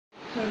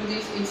Hello,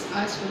 this is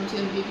Ice from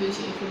TMB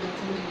Beauty Equipment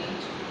Company.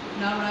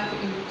 Now I'd like to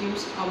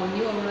introduce our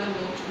new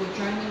arrival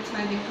vaginal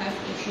tithing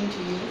hive machine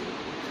to you.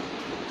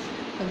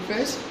 And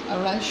first, I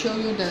would like to show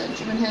you the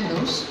German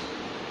handles.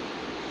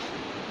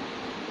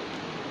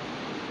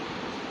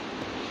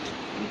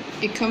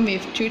 It comes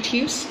with two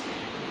tubes,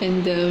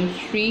 and the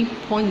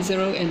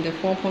 3.0 and the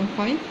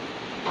 4.5.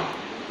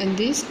 And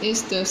this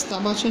is the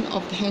start button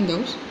of the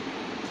handles.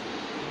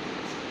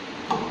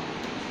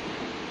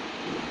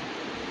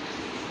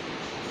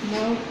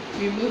 Now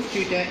we move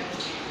to the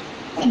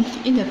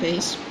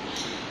interface.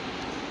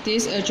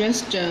 This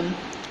adjusts the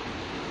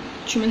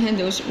treatment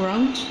handles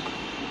around.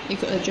 You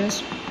could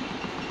adjust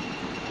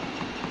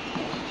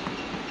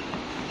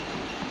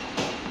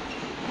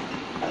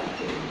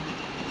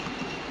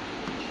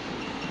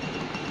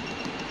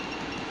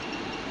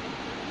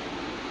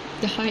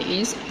the height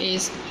is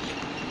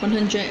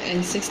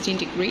 116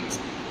 degrees,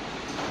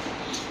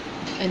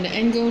 and the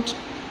angle,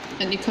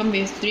 and it comes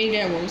with 3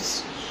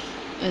 levels,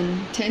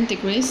 and 10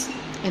 degrees,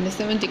 and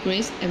 7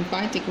 degrees, and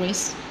 5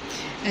 degrees.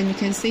 And you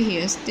can see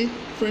here,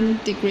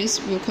 different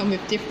degrees will come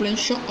with different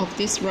shot of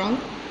this round.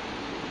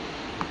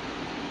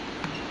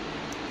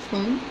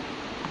 5,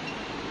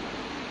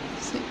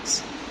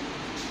 6,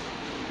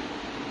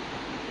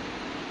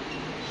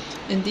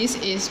 and this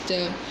is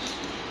the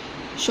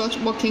short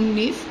working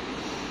leaf.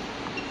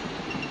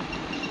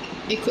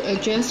 It could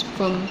adjust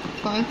from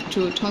 5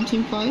 to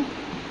 25,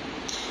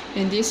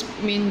 and this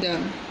means the,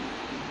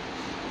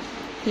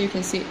 here you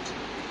can see it.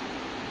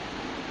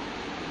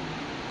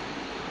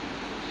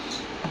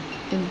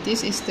 And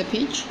this is the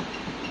pitch.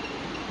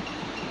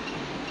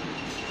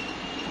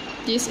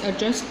 This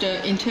adjusts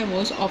the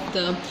intervals of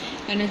the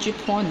energy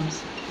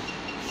points.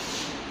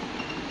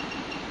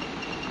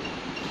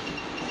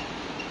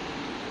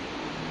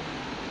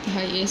 The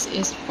height is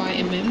 5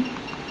 mm.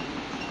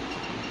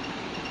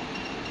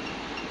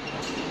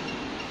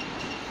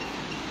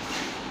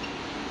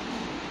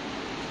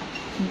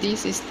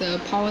 This is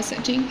the power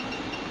setting.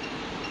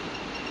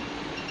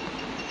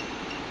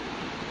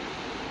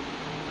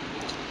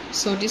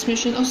 So this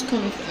machine also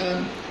comes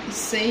with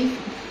safe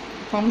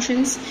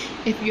functions.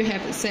 If you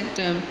have set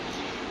the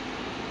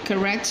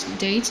correct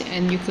date,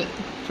 and you could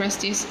press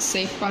these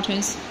safe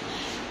buttons,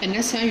 and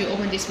next time you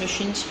open this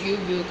machine, you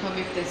will come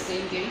with the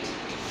same date,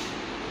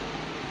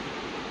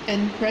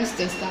 and press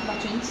the start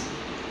buttons.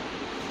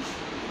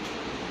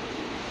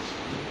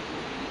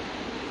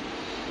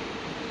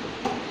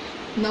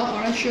 Now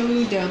I'll show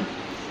you the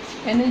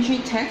energy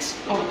text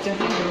of the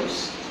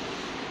handles.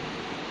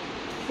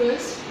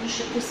 First, we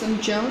should put some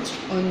gel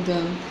on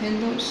the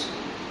handles.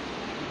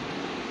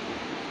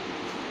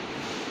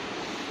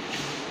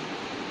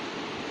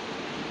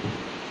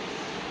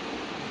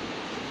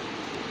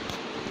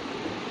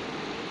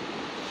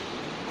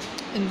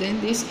 And then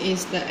this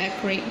is the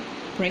acrylic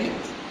plate.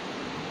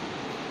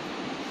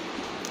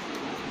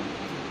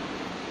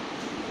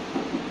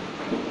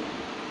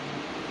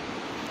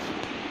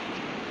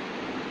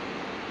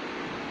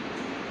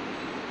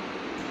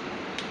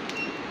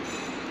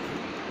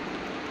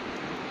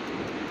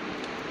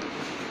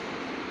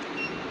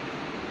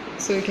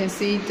 So you can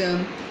see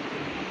the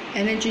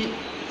energy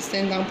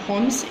stand-down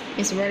points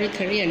is very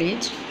clearly.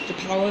 The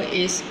power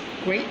is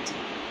great.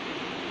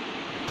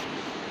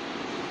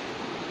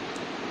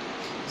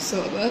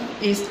 So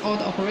above is all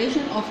the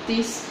operation of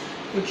this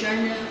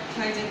vaginal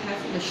tithing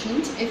hive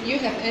machine. If you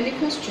have any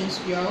questions,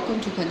 you are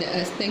welcome to contact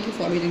us. Thank you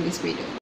for reading this video.